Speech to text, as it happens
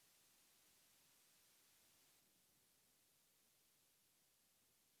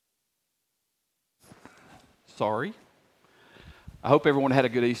sorry. I hope everyone had a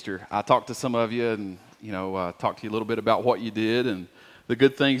good Easter. I talked to some of you and, talked to you a little bit about what you did and the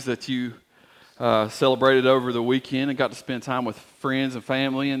good things that you celebrated over the weekend and got to spend time with friends and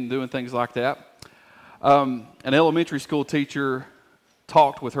family and doing things like that. An elementary school teacher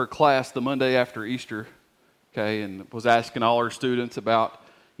talked with her class the Monday after Easter, okay, and was asking all her students about,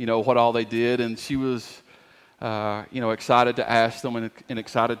 what all they did, and she was, excited to ask them and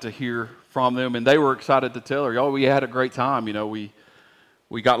excited to hear from them, and they were excited to tell her, we had a great time,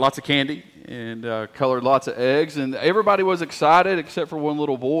 we got lots of candy and colored lots of eggs, and everybody was excited except for one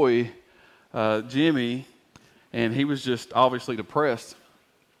little boy, Jimmy, and he was just obviously depressed.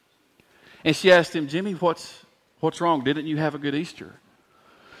 And she asked him, Jimmy, what's wrong? Didn't you have a good Easter?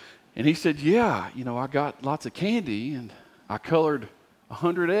 And he said, yeah, I got lots of candy and I colored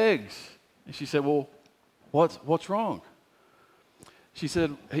 100 eggs. And she said, well, what's wrong?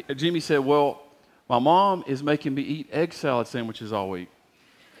 Jimmy said, well, my mom is making me eat egg salad sandwiches all week.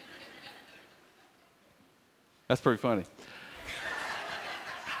 That's pretty funny.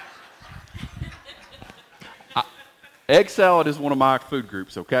 Egg salad is one of my food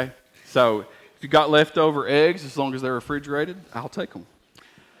groups, okay? So if you got leftover eggs, as long as they're refrigerated, I'll take them.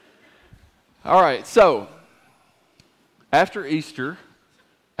 All right, so after Easter,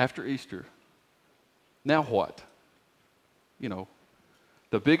 now what?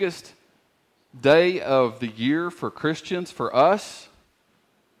 The biggest day of the year for Christians, for us,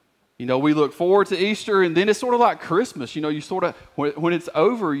 we look forward to Easter, and then it's sort of like Christmas. You sort of, when it's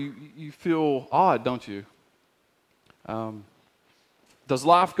over, you feel odd, don't you? Does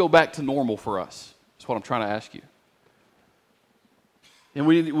life go back to normal for us? That's what I'm trying to ask you. And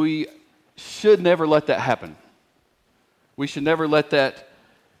we should never let that happen. We should never let that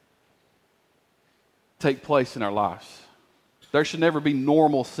take place in our lives. There should never be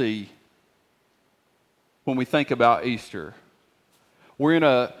normalcy when we think about Easter. We're in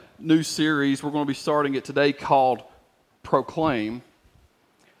a new series. We're going to be starting it today called Proclaim.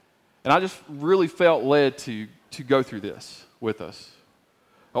 And I just really felt led to go through this with us.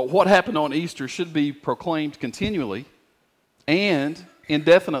 What happened on Easter should be proclaimed continually and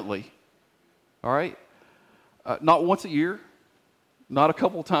indefinitely. All right? Not once a year, not a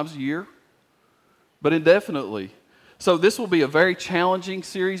couple of times a year, but indefinitely. So this will be a very challenging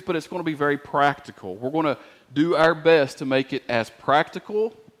series, but it's going to be very practical. We're going to do our best to make it as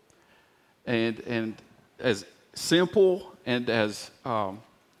practical and as simple and as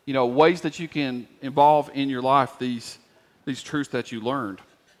ways that you can involve in your life these truths that you learned.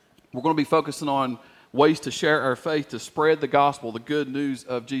 We're going to be focusing on ways to share our faith, to spread the gospel, the good news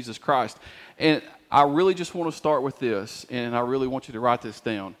of Jesus Christ. And I really just want to start with this, and I really want you to write this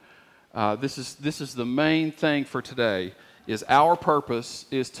down. This is the main thing for today, is our purpose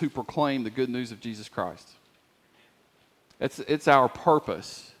is to proclaim the good news of Jesus Christ. It's our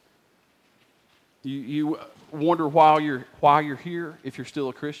purpose. You wonder why you're here if you're still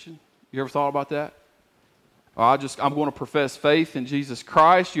a Christian? You ever thought about that? I'm going to profess faith in Jesus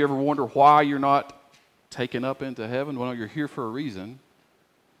Christ. You ever wonder why you're not taken up into heaven? Well, you're here for a reason.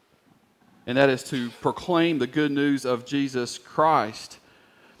 And that is to proclaim the good news of Jesus Christ.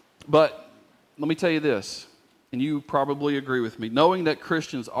 But let me tell you this, and you probably agree with me. Knowing that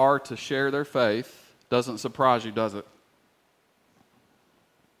Christians are to share their faith doesn't surprise you, does it?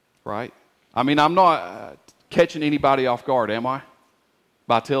 Right? I mean, I'm not catching anybody off guard, am I?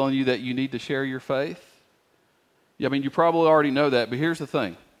 By telling you that you need to share your faith? Yeah, I mean, you probably already know that, but here's the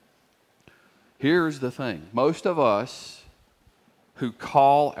thing. Most of us who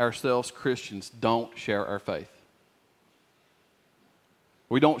call ourselves Christians don't share our faith.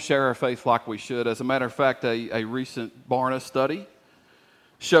 We don't share our faith like we should. As a matter of fact, a recent Barna study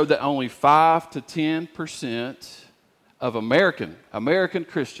showed that only 5 to 10% of American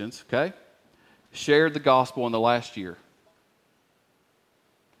Christians, okay, shared the gospel in the last year.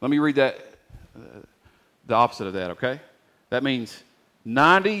 Let me read that, the opposite of that, okay? That means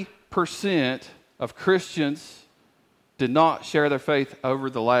 90% of Christians did not share their faith over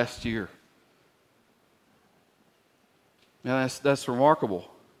the last year. Now that's remarkable.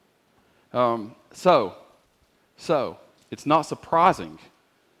 So it's not surprising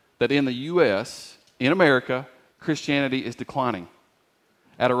that in the U.S., in America, Christianity is declining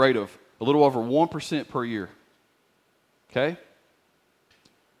at a rate of a little over 1% per year. Okay?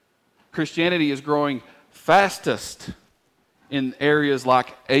 Christianity is growing fastest in areas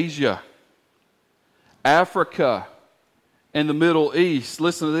like Asia, Africa, and the Middle East.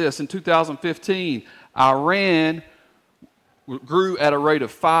 Listen to this. In 2015, Iran grew at a rate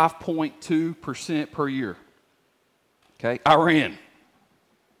of 5.2% per year. Okay? Iran,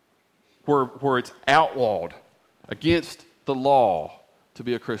 where it's outlawed against the law to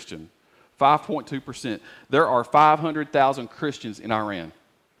be a Christian. 5.2%. There are 500,000 Christians in Iran.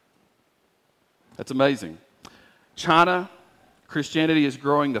 That's amazing. China, Christianity is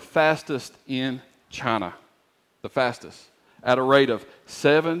growing the fastest in China. The fastest. At a rate of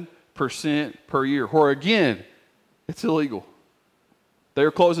 7% per year. Where again, it's illegal.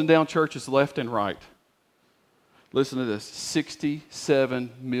 They're closing down churches left and right. Listen to this.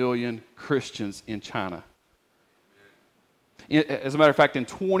 67 million Christians in China. As a matter of fact, in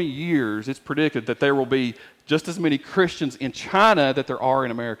 20 years, it's predicted that there will be just as many Christians in China that there are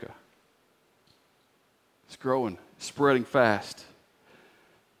in America. It's growing, spreading fast.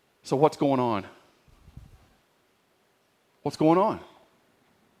 So what's going on? What's going on?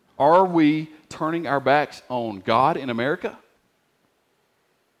 Are we turning our backs on God in America?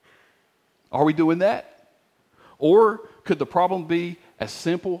 Are we doing that? Or could the problem be as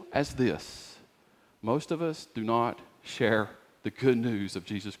simple as this? Most of us do not share the good news of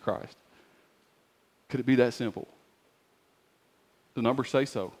Jesus Christ. Could it be that simple? The numbers say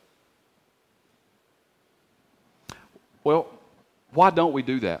so. Well, why don't we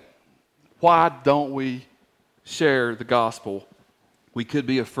do that? Why don't we share the gospel? We could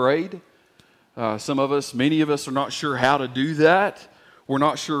be afraid. Some of us, many of us are not sure how to do that. We're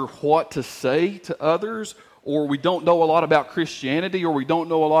not sure what to say to others, or we don't know a lot about Christianity, or we don't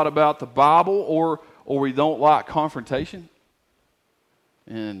know a lot about the Bible, or we don't like confrontation.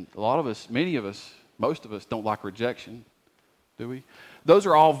 And a lot of us, many of us, most of us don't like rejection, do we? Those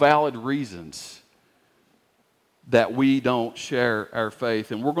are all valid reasons that we don't share our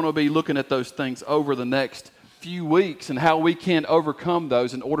faith. And we're going to be looking at those things over the next few weeks and how we can overcome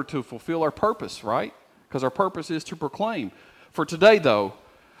those in order to fulfill our purpose, right? Because our purpose is to proclaim. For today, though,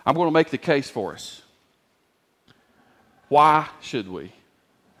 I'm going to make the case for us. Why should we?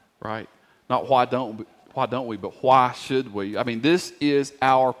 Right? Not why don't we, but why should we? I mean, this is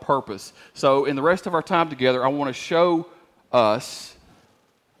our purpose. So in the rest of our time together, I want to show us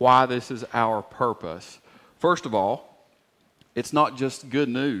why this is our purpose. First of all, it's not just good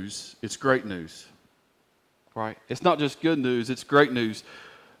news, it's great news. Right? It's not just good news, it's great news.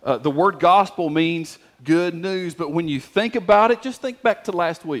 The word gospel means good news, but when you think about it, just think back to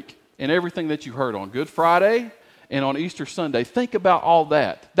last week and everything that you heard on Good Friday and on Easter Sunday. Think about all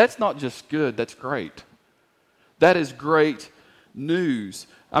that. That's not just good, that's great. That is great news.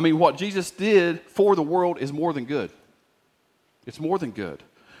 I mean, what Jesus did for the world is more than good. It's more than good.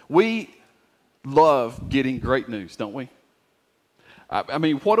 We love getting great news, don't we? I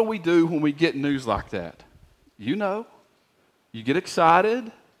mean, what do we do when we get news like that? You know, you get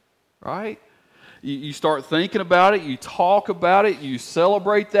excited, right? You start thinking about it, you talk about it, you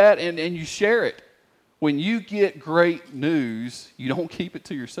celebrate that, and you share it. When you get great news, you don't keep it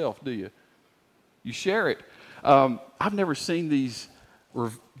to yourself, do you? You share it. I've never seen these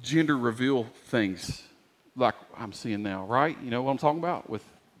gender reveal things like I'm seeing now, right? You know what I'm talking about? With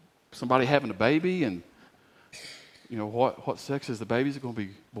somebody having a baby and, you know, what sex is the baby? Is it going to be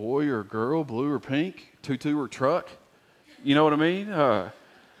boy or girl, blue or pink, tutu or truck? You know what I mean?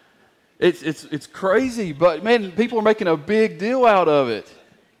 It's crazy, but man, people are making a big deal out of it.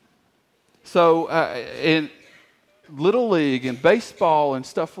 So in Little League and baseball and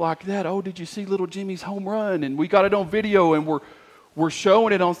stuff like that, oh, did you see little Jimmy's home run? And we got it on video and we're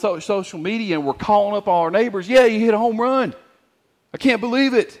showing it on social media and we're calling up all our neighbors. Yeah, you hit a home run. I can't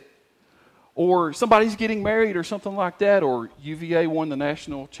believe it. Or somebody's getting married or something like that, or UVA won the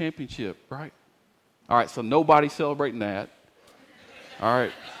national championship, right? All right, so nobody's celebrating that. All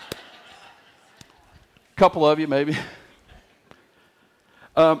right. A couple of you, maybe.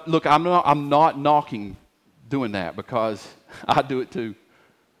 Look, I'm not knocking doing that because I do it too.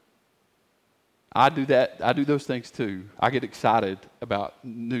 I do that. I do those things too. I get excited about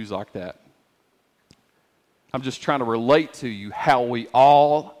news like that. I'm just trying to relate to you how we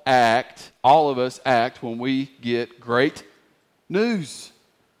all of us act when we get great news.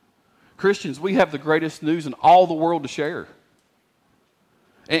 Christians, we have the greatest news in all the world to share.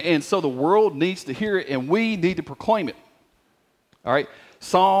 And so the world needs to hear it and we need to proclaim it. All right?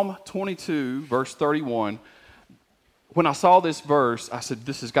 Psalm 22, verse 31. When I saw this verse, I said,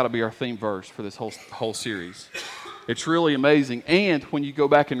 this has got to be our theme verse for this whole series. It's really amazing. And when you go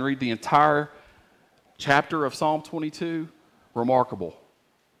back and read the entire chapter of Psalm 22, remarkable.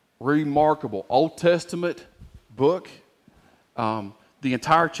 Remarkable. Old Testament book. The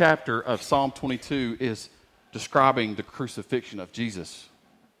entire chapter of Psalm 22 is describing the crucifixion of Jesus.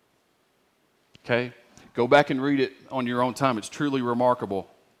 Okay? Go back and read it on your own time. It's truly remarkable.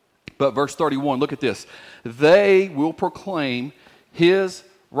 But verse 31, look at this. They will proclaim his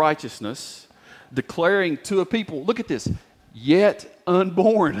righteousness. declaring to a people, look at this, yet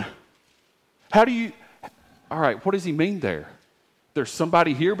unborn. All right, what does he mean there? There's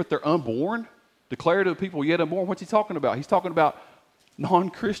somebody here, but they're unborn? Declare to the people yet unborn. What's he talking about? He's talking about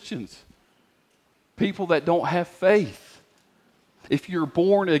non-Christians, people that don't have faith. If you're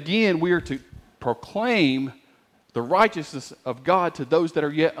born again, we are to proclaim the righteousness of God to those that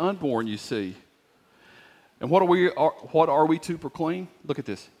are yet unborn, you see. And what are we to proclaim? Look at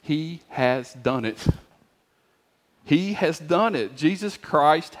this. He has done it. He has done it. Jesus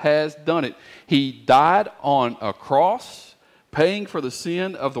Christ has done it. He died on a cross, paying for the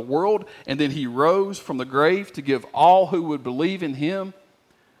sin of the world, and then he rose from the grave to give all who would believe in him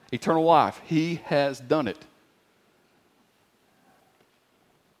eternal life. He has done it.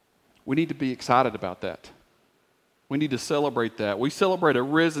 We need to be excited about that. We need to celebrate that. We celebrate a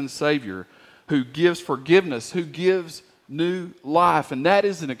risen Savior who gives forgiveness, who gives new life, and that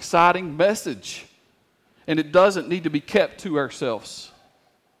is an exciting message. And it doesn't need to be kept to ourselves.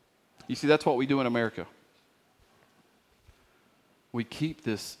 You see, that's what we do in America. We keep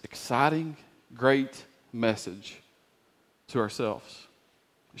this exciting, great message to ourselves.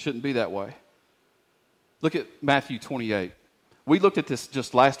 It shouldn't be that way. Look at Matthew 28. We looked at this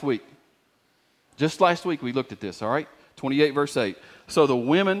just last week. Just last week we looked at this, all right? 28 verse 8. So the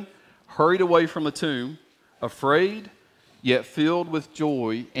women hurried away from the tomb, afraid, yet filled with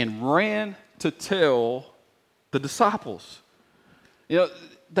joy, and ran to tell the disciples. You know,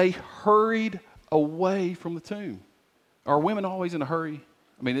 they hurried away from the tomb. Are women always in a hurry?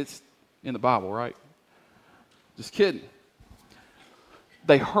 I mean, it's in the Bible, right? Just kidding.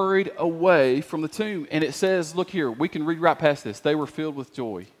 They hurried away from the tomb. And it says, look here, we can read right past this. They were filled with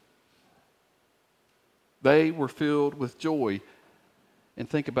joy. They were filled with joy. And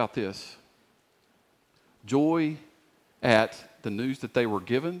think about this. Joy at the news that they were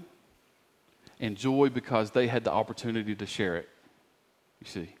given, and joy because they had the opportunity to share it. You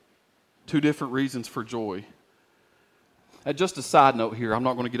see, two different reasons for joy. And just a side note here, I'm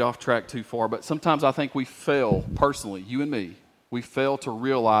not going to get off track too far, but sometimes I think we fail, personally, you and me, we fail to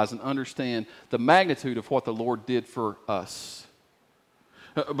realize and understand the magnitude of what the Lord did for us.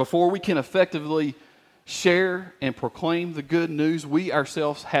 Before we can effectively share and proclaim the good news, we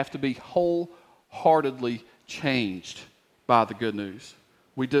ourselves have to be wholeheartedly changed by the good news.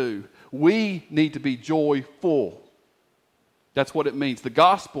 We do. We need to be joyful. That's what it means. The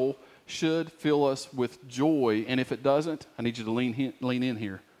gospel should fill us with joy, and if it doesn't, I need you to lean in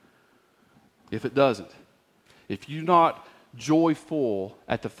here. If it doesn't, if you're not joyful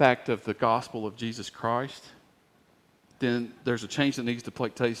at the fact of the gospel of Jesus Christ, then there's a change that needs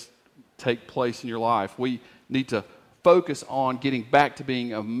to take place in your life. We need to focus on getting back to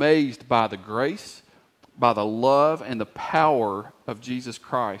being amazed by the grace, by the love, and the power of Jesus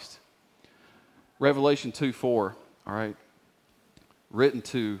Christ. Revelation 2:4, all right, written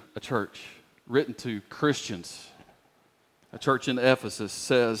to a church, written to Christians. A church in Ephesus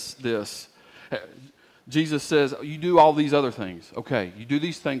says this. Jesus says, you do all these other things. Okay, you do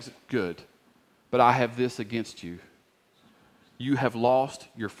these things, good. But I have this against you. You have lost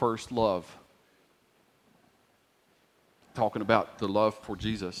your first love. Talking about the love for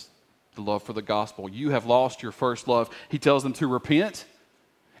Jesus, the love for the gospel. You have lost your first love. He tells them to repent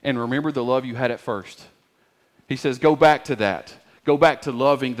and remember the love you had at first. He says, go back to that. Go back to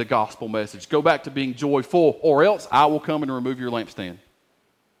loving the gospel message. Go back to being joyful, or else I will come and remove your lampstand.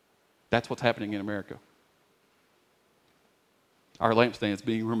 That's what's happening in America. Our lampstand's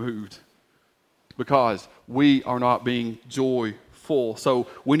being removed because we are not being joyful. So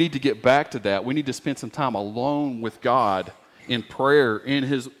we need to get back to that. We need to spend some time alone with God in prayer, in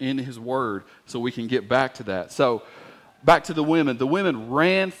His Word, so we can get back to that. So back to the women. The women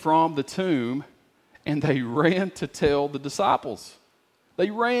ran from the tomb, and they ran to tell the disciples.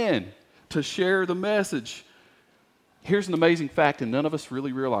 They ran to share the message. Here's an amazing fact, and none of us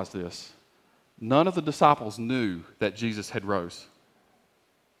really realize this. None of the disciples knew that Jesus had rose.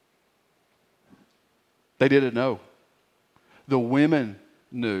 They didn't know. The women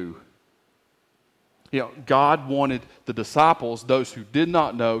knew. You know, God wanted the disciples, those who did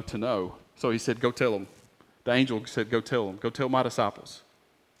not know, to know. So He said, go tell them. The angel said, go tell them. Go tell my disciples.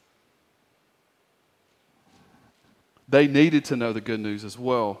 They needed to know the good news as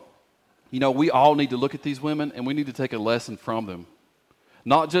well. You know, we all need to look at these women and we need to take a lesson from them.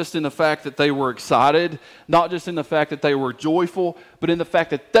 Not just in the fact that they were excited, not just in the fact that they were joyful, but in the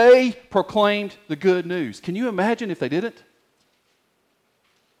fact that they proclaimed the good news. Can you imagine if they didn't?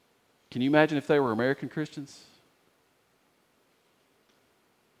 Can you imagine if they were American Christians?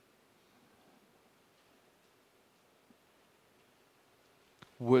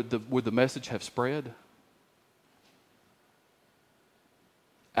 would the message have spread?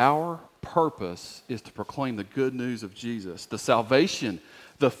 Our purpose is to proclaim the good news of Jesus, the salvation,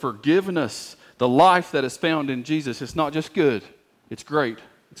 the forgiveness, the life that is found in Jesus. It's not just good, it's great.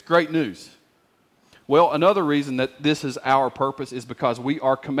 It's great news. Well, another reason that this is our purpose is because we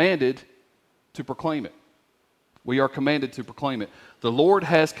are commanded to proclaim it. We are commanded to proclaim it. The Lord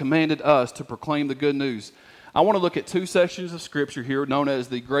has commanded us to proclaim the good news. I want to look at two sections of Scripture here known as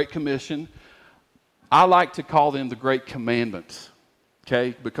the Great Commission. I like to call them the Great Commandments,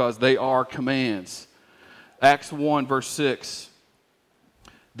 okay, because they are commands. Acts 1, verse 6.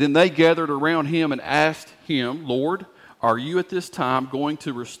 Then they gathered around him and asked him, Lord, are you at this time going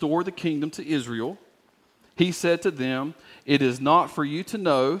to restore the kingdom to Israel? He said to them, it is not for you to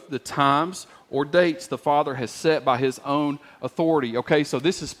know the times or dates the Father has set by his own authority. Okay, so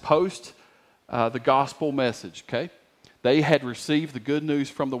this is post the gospel message, okay? They had received the good news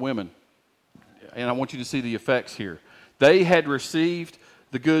from the women. And I want you to see the effects here. They had received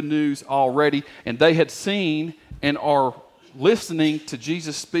the good news already, and they had seen and are listening to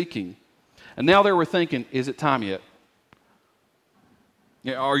Jesus speaking. And now they were thinking, is it time yet?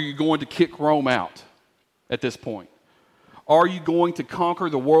 Are you going to kick Rome out at this point? Are you going to conquer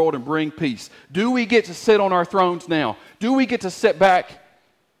the world and bring peace? Do we get to sit on our thrones now? Do we get to sit back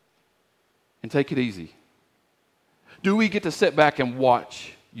and take it easy? Do we get to sit back and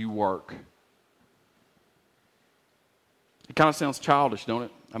watch you work? It kind of sounds childish, don't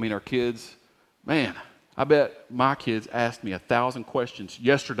it? I mean, our kids, man, I bet my kids asked me 1,000 questions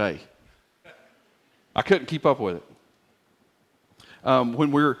yesterday. I couldn't keep up with it.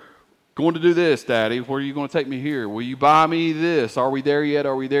 When we're going to do this, Daddy, where are you going to take me here? Will you buy me this? Are we there yet?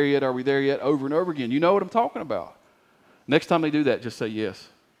 Are we there yet? Are we there yet? Over and over again. You know what I'm talking about. Next time they do that, just say yes.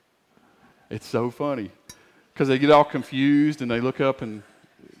 It's so funny because they get all confused and they look up and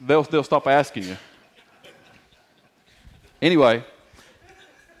they'll stop asking you. Anyway,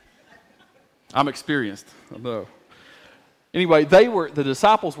 I'm experienced. I know. Anyway, the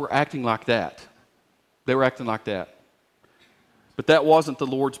disciples were acting like that. They were acting like that. But that wasn't the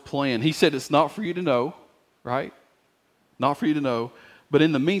Lord's plan. He said it's not for you to know, right? Not for you to know. But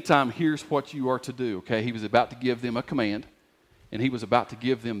in the meantime, here's what you are to do, okay? He was about to give them a command, and he was about to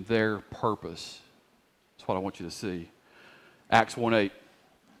give them their purpose. That's what I want you to see. Acts 1:8.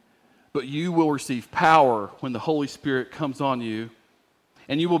 But you will receive power when the Holy Spirit comes on you,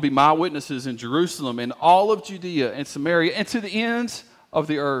 and you will be my witnesses in Jerusalem and all of Judea and Samaria and to the ends of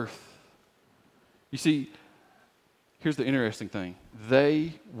the earth. You see, here's the interesting thing.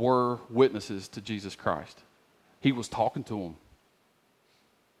 They were witnesses to Jesus Christ. He was talking to them.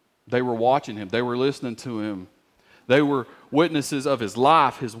 They were watching him. They were listening to him. They were witnesses of his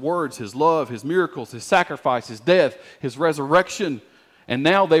life, his words, his love, his miracles, his sacrifice, his death, his resurrection. And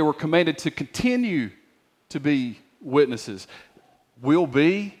now they were commanded to continue to be witnesses. Will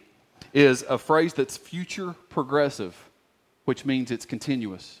be is a phrase that's future progressive, which means it's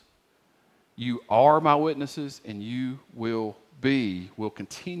continuous. You are my witnesses, and you will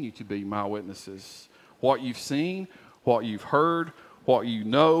continue to be my witnesses. What you've seen, what you've heard, what you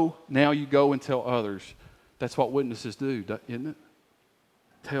know, now you go and tell others. That's what witnesses do, isn't it?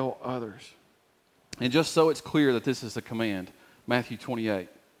 Tell others. And just so it's clear that this is a command, Matthew 28.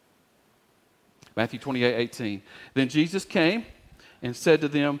 Matthew 28:18. Then Jesus came and said to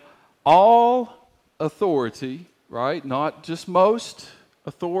them, all authority, right? Not just most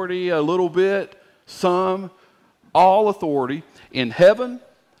authority, a little bit, some, all authority in heaven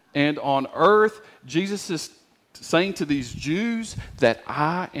and on earth. Jesus is saying to these Jews that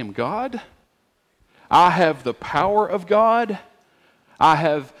I am God. I have the power of God. I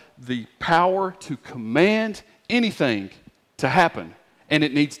have the power to command anything to happen, and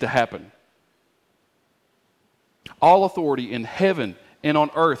it needs to happen. All authority in heaven and on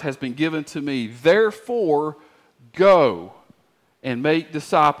earth has been given to me. Therefore, go and make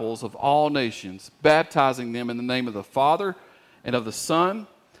disciples of all nations, baptizing them in the name of the Father and of the Son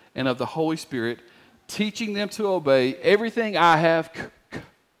and of the Holy Spirit, teaching them to obey everything I have,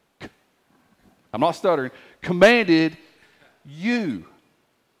 I'm not stuttering, commanded you.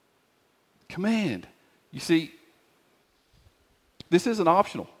 Command. You see, this isn't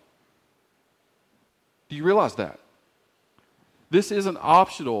optional. Do you realize that? This isn't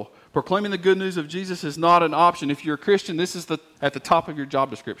optional. Proclaiming the good news of Jesus is not an option. If you're a Christian, this is at the top of your job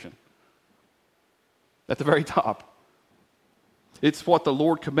description. At the very top. It's what the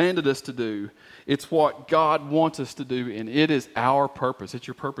Lord commanded us to do. It's what God wants us to do, and it is our purpose. It's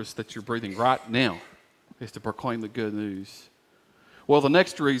your purpose that you're breathing right now, is to proclaim the good news. Well, the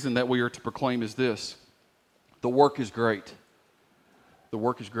next reason that we are to proclaim is this. The work is great. The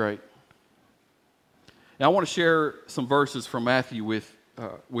work is great. Now, I want to share some verses from Matthew with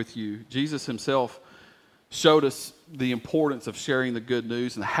you. Jesus himself showed us the importance of sharing the good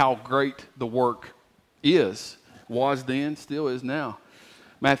news and how great the work was then, still is now.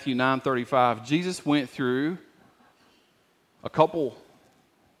 Matthew 9:35. Jesus went through a couple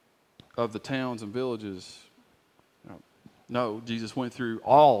of the towns and villages. No, Jesus went through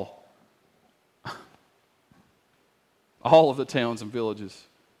all of the towns and villages.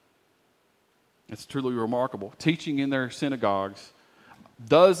 It's truly remarkable. Teaching in their synagogues,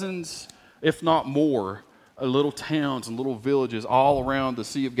 dozens, if not more, little towns and little villages all around the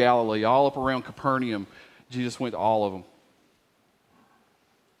Sea of Galilee, all up around Capernaum. Jesus went to all of them.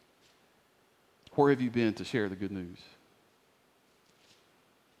 Where have you been to share the good news?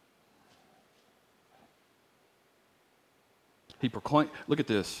 He proclaimed, look at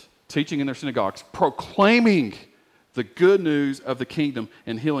this, teaching in their synagogues, proclaiming the good news of the kingdom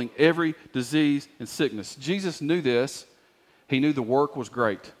and healing every disease and sickness. Jesus knew this. He knew the work was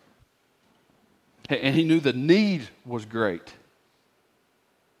great. And he knew the need was great.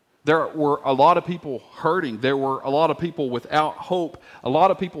 There were a lot of people hurting. There were a lot of people without hope. A lot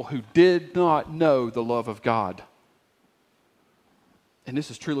of people who did not know the love of God. And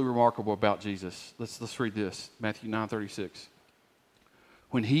this is truly remarkable about Jesus. Let's read this. Matthew 9:36.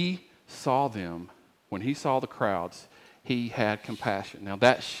 When he saw them, when he saw the crowds, he had compassion. Now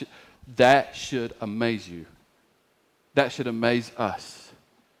that should amaze you. That should amaze us.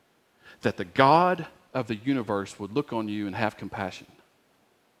 That the God of the universe would look on you and have compassion.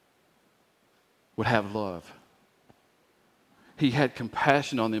 Would have love. He had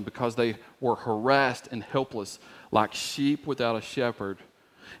compassion on them because they were harassed and helpless like sheep without a shepherd.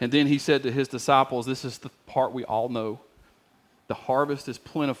 And then he said to his disciples, this is the part we all know, the harvest is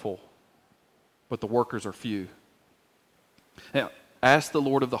plentiful, but the workers are few. Now, ask the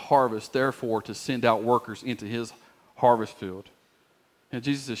Lord of the harvest, therefore, to send out workers into his harvest field. And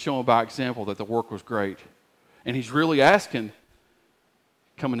Jesus is showing by example that the work was great. And he's really asking,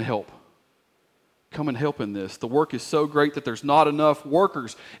 come and help. Come and help in this. The work is so great that there's not enough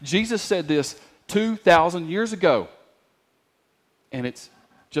workers. Jesus said this 2,000 years ago. And it's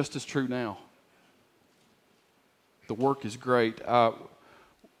just as true now. The work is great. I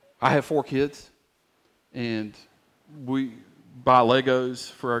have 4 kids. And we buy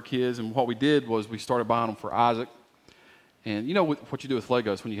Legos for our kids. And what we did was we started buying them for Isaac. And you know what you do with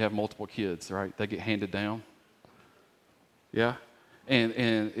Legos when you have multiple kids, right? They get handed down. Yeah? And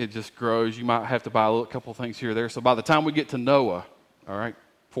it just grows. You might have to buy a couple things here or there. So by the time we get to Noah, all right,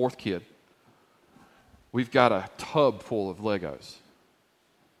 4th kid, we've got a tub full of Legos,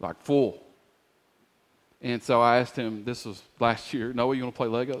 like full. And so I asked him, this was last year, Noah, you want to play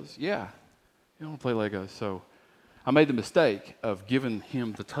Legos? Yeah, you want to play Legos. So I made the mistake of giving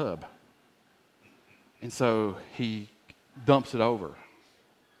him the tub. And so he dumps it over.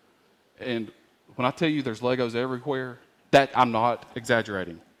 And when I tell you there's Legos everywhere, that I'm not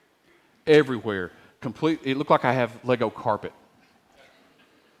exaggerating. Everywhere. It looked like I have Lego carpet.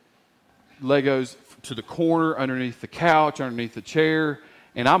 Legos to the corner, underneath the couch, underneath the chair,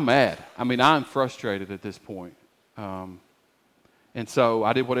 and I'm mad. I mean, I'm frustrated at this point. And so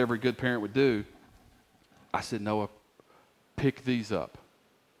I did what every good parent would do. I said, Noah, pick these up.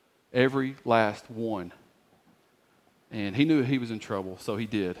 Every last one. And he knew he was in trouble, so he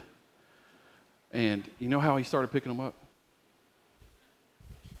did. And you know how he started picking them up?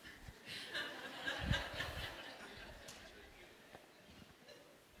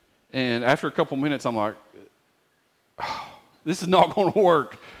 And after a couple minutes, I'm like, oh, this is not going to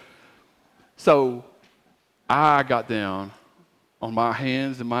work. So I got down on my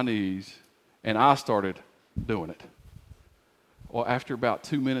hands and my knees, and I started doing it. Well, after about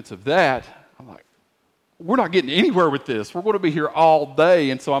 2 minutes of that, I'm like, we're not getting anywhere with this. We're going to be here all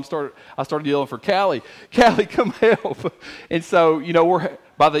day. And so I started yelling for Callie, come help. And so, you know,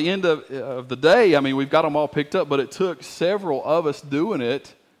 by the end of the day, I mean, we've got them all picked up, but it took several of us doing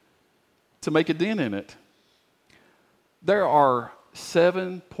it to make a dent in it. There are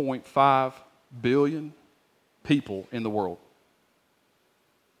 7.5 billion people in the world.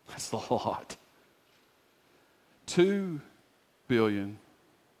 That's a lot. 2 billion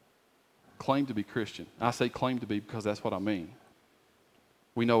claim to be Christian. I say claim to be because that's what I mean.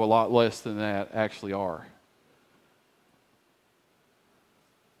 We know a lot less than that actually are.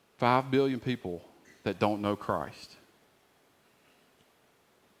 5 billion people that don't know Christ.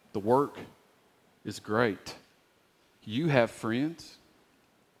 The work is great. You have friends.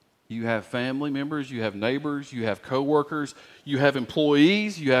 You have family members. You have neighbors. You have coworkers. You have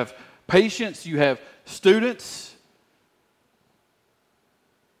employees. You have patients. You have students.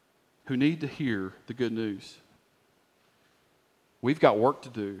 who need to hear the good news. We've got work to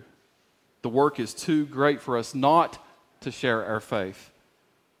do. The work is too great for us not to share our faith.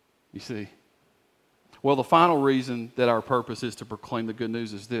 You see? Well, the final reason that our purpose is to proclaim the good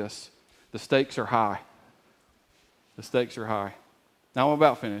news is this. The stakes are high. The stakes are high. Now I'm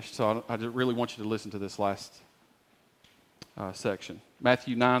about finished, so I really want you to listen to this last section.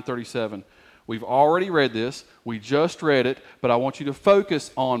 Matthew 9:37. We've already read this. We just read it, but I want you to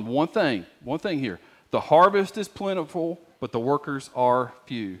focus on one thing here. The harvest is plentiful, but the workers are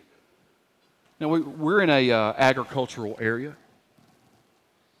few. Now, we're in a agricultural area.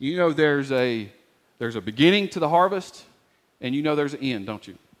 You know there's a beginning to the harvest, and you know there's an end, don't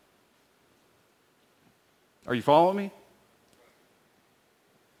you? Are you following me?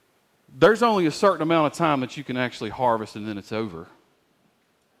 There's only a certain amount of time that you can actually harvest, and then it's over.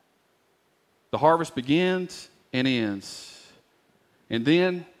 The harvest begins and ends. And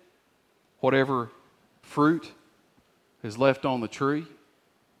then, whatever fruit is left on the tree,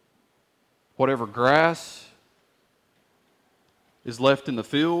 whatever grass is left in the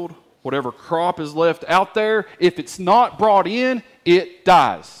field, whatever crop is left out there, if it's not brought in, it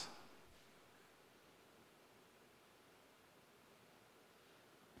dies.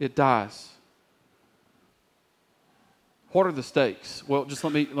 It dies. What are the stakes? Well, just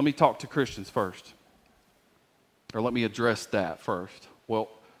let me talk to Christians first. Or let me address that first. Well,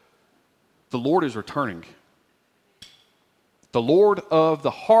 the Lord is returning. The Lord of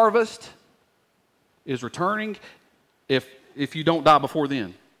the harvest is returning if you don't die before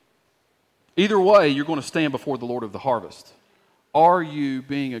then. Either way, you're going to stand before the Lord of the harvest. Are you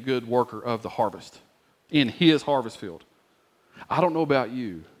being a good worker of the harvest in His harvest field? I don't know about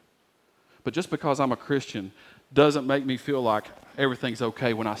you, but just because I'm a Christian doesn't make me feel like everything's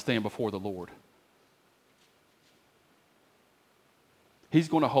okay when I stand before the Lord. He's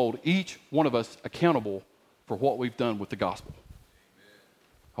going to hold each one of us accountable for what we've done with the gospel.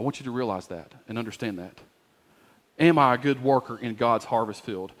 I want you to realize that and understand that. Am I a good worker in God's harvest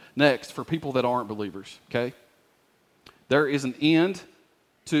field? Next, for people that aren't believers, okay? There is an end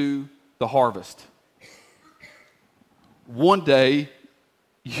to the harvest. One day,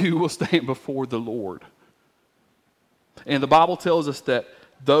 you will stand before the Lord. And the Bible tells us that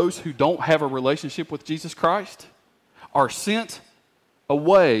those who don't have a relationship with Jesus Christ are sent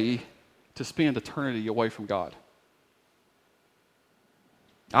away to spend eternity away from God.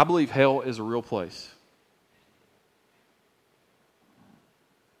 I believe hell is a real place.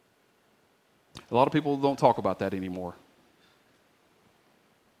 A lot of people don't talk about that anymore.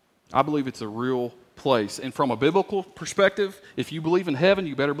 I believe it's a real place. And from a biblical perspective, if you believe in heaven,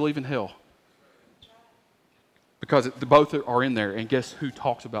 you better believe in hell. Because both are in there. And guess who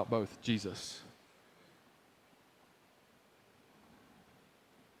talks about both? Jesus.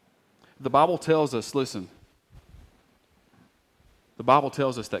 The Bible tells us, listen, the Bible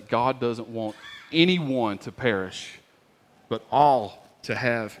tells us that God doesn't want anyone to perish, but all to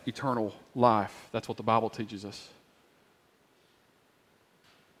have eternal life. That's what the Bible teaches us.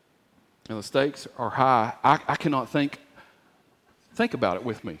 And the stakes are high. I cannot think about it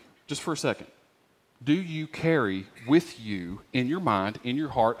with me, just for a second. Do you carry with you, in your mind, in your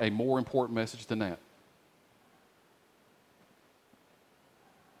heart, a more important message than that?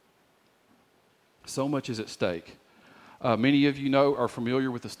 So much is at stake. Many of you are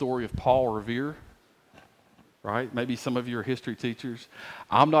familiar with the story of Paul Revere, right? Maybe some of you are history teachers.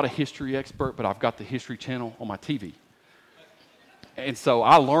 I'm not a history expert, but I've got the History Channel on my TV. And so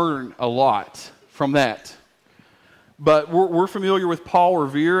I learn a lot from that. But we're familiar with Paul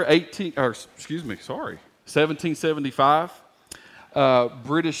Revere, 1775.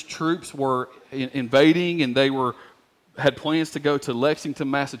 British troops were invading, and they had plans to go to Lexington,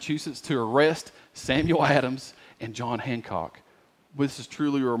 Massachusetts to arrest Samuel Adams and John Hancock. This is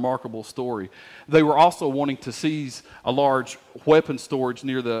truly a remarkable story. They were also wanting to seize a large weapon storage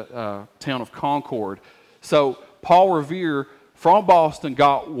near the town of Concord. So Paul Revere from Boston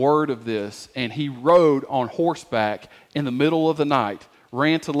got word of this, and he rode on horseback in the middle of the night,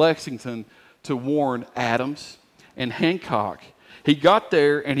 ran to Lexington to warn Adams and Hancock. He got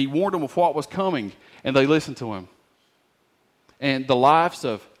there, and he warned them of what was coming, and they listened to him. And the lives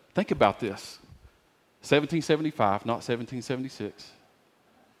of, think about this, 1775, not 1776,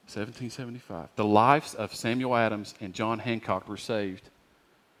 1775. The lives of Samuel Adams and John Hancock were saved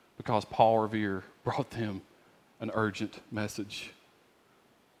because Paul Revere brought them an urgent message.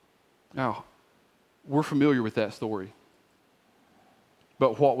 Now, we're familiar with that story.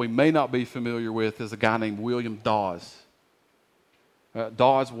 But what we may not be familiar with is a guy named William Dawes.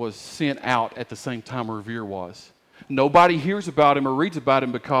 Dawes was sent out at the same time Revere was. Nobody hears about him or reads about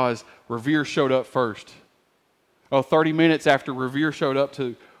him because Revere showed up first. 30 minutes after Revere showed up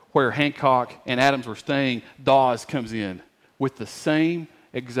to where Hancock and Adams were staying, Dawes comes in with the same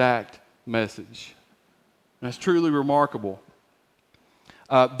exact message. That's truly remarkable.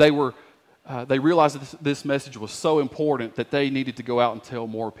 They realized that this message was so important that they needed to go out and tell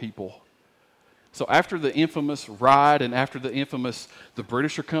more people. So after the infamous riot and after the infamous, the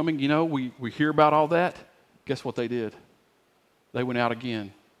British are coming, we hear about all that. Guess what they did? They went out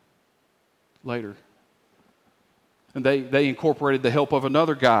again later. And they incorporated the help of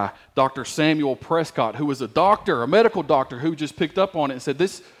another guy, Dr. Samuel Prescott, who was a doctor, a medical doctor, who just picked up on it and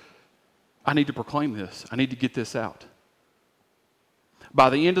said, I need to proclaim this. I need to get this out. By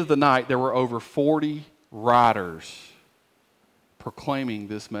the end of the night, there were over 40 writers proclaiming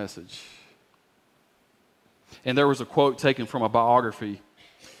this message. And there was a quote taken from a biography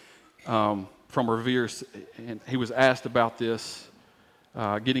from Revere, and he was asked about this,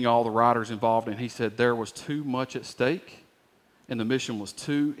 getting all the writers involved, and he said there was too much at stake, and the mission was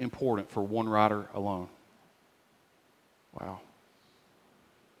too important for one writer alone. Wow.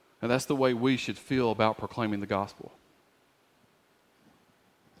 And that's the way we should feel about proclaiming the gospel.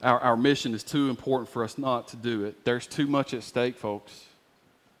 Our mission is too important for us not to do it. There's too much at stake, folks.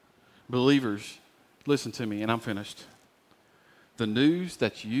 Believers, listen to me, and I'm finished. The news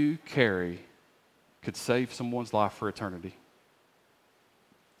that you carry could save someone's life for eternity.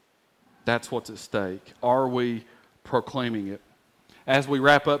 That's what's at stake. Are we proclaiming it? As we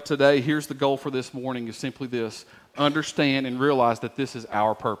wrap up today, here's the goal for this morning is simply this. Understand and realize that this is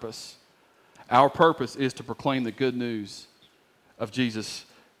our purpose. Our purpose is to proclaim the good news of Jesus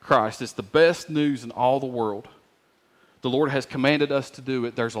Christ. It's the best news in all the world. The Lord has commanded us to do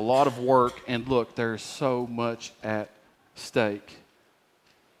it. There's a lot of work, and look, there's so much at stake.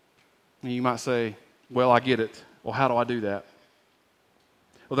 And you might say, well, I get it. Well, how do I do that?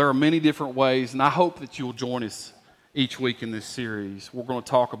 Well, there are many different ways, and I hope that you'll join us each week in this series. We're going to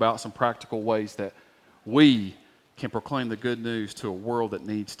talk about some practical ways that we can proclaim the good news to a world that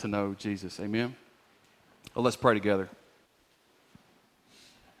needs to know Jesus. Amen? Well, let's pray together.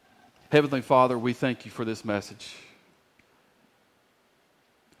 Heavenly Father, we thank you for this message.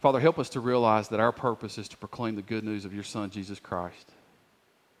 Father, help us to realize that our purpose is to proclaim the good news of your Son, Jesus Christ.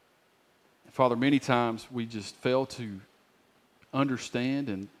 Father, many times we just fail to understand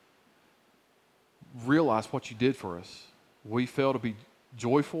and realize what you did for us. We fail to be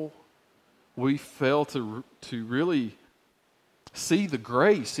joyful. We fail to really see the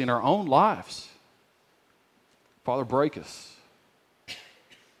grace in our own lives. Father, break us.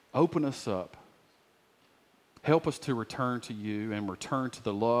 Open us up. Help us to return to you and return to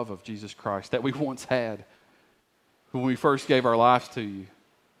the love of Jesus Christ that we once had when we first gave our lives to you.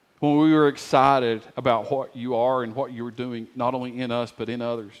 When we were excited about what you are and what you were doing, not only in us, but in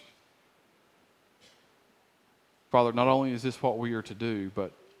others. Father, not only is this what we are to do,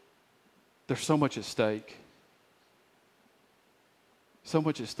 but there's so much at stake. So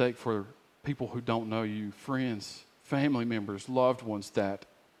much at stake for people who don't know you, friends, family members, loved ones that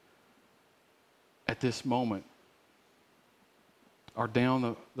at this moment are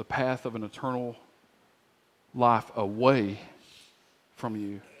down the path of an eternal life away from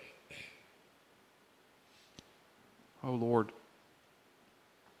you. Oh Lord,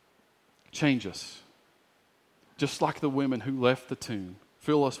 change us. Just like the women who left the tomb,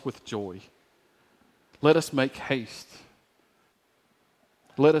 fill us with joy. Let us make haste.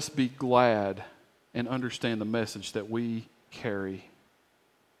 Let us be glad and understand the message that we carry.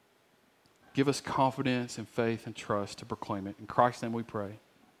 Give us confidence and faith and trust to proclaim it. In Christ's name we pray.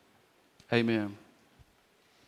 Amen.